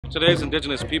Today's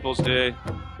Indigenous Peoples Day,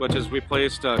 which has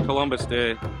replaced Columbus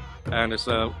Day, and it's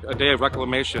a day of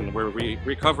reclamation where we're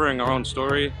recovering our own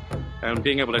story and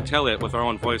being able to tell it with our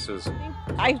own voices.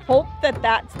 I hope that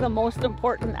that's the most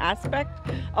important aspect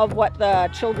of what the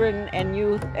children and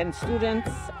youth and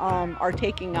students are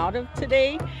taking out of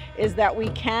today, is that we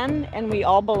can and we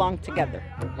all belong together.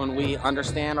 When we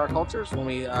understand our cultures, when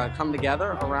we come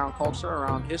together around culture,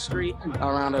 around history,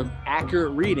 around an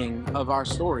accurate reading of our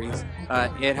stories,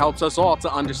 it helps us all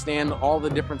to understand all the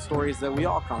different stories that we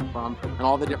all come from and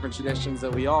all the different traditions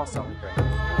that we all celebrate.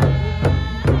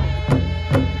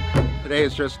 Today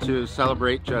is just to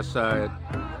celebrate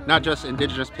not just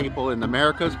Indigenous people in the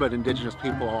Americas, but Indigenous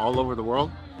people all over the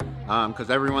world, because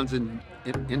everyone's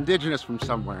Indigenous from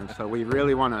somewhere, and so we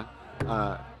really want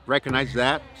to recognize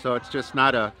that. So it's just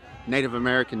not a Native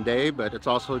American Day, but it's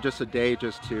also just a day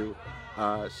just to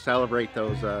celebrate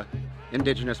those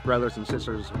Indigenous brothers and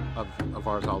sisters of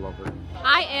ours all over.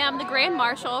 I am the Grand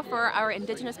Marshal for our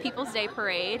Indigenous Peoples Day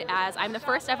Parade, as I'm the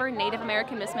first ever Native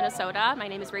American Miss Minnesota. My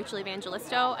name is Rachel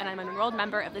Evangelisto, and I'm an enrolled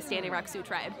member of the Standing Rock Sioux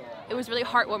tribe. It was really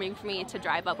heartwarming for me to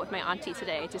drive up with my auntie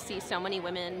today to see so many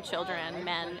women, children,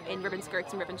 men in ribbon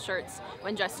skirts and ribbon shirts,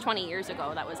 when just 20 years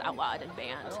ago that was outlawed and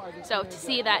banned. So to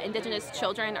see that Indigenous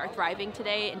children are thriving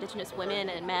today, Indigenous women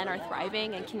and men are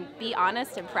thriving and can be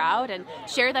honest and proud and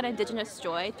share that Indigenous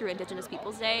joy through Indigenous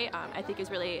Peoples Day, I think is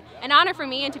really an honor for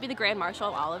me, and to be the Grand Marshal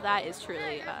of all of that is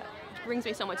truly, brings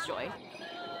me so much joy.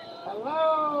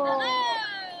 Hello!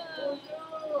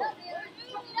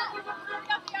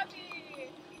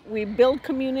 We build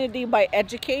community by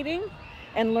educating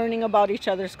and learning about each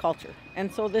other's culture.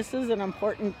 And so this is an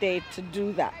important day to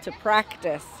do that, to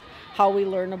practice how we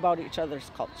learn about each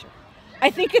other's culture. I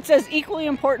think it's as equally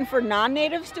important for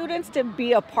non-Native students to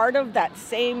be a part of that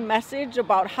same message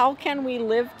about how can we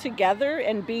live together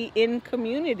and be in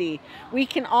community. We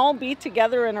can all be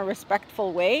together in a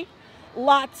respectful way.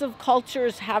 Lots of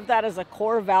cultures have that as a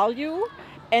core value.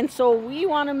 And so we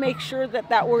want to make sure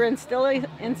that we're instilling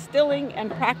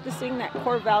and practicing that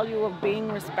core value of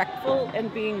being respectful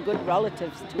and being good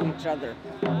relatives to each other.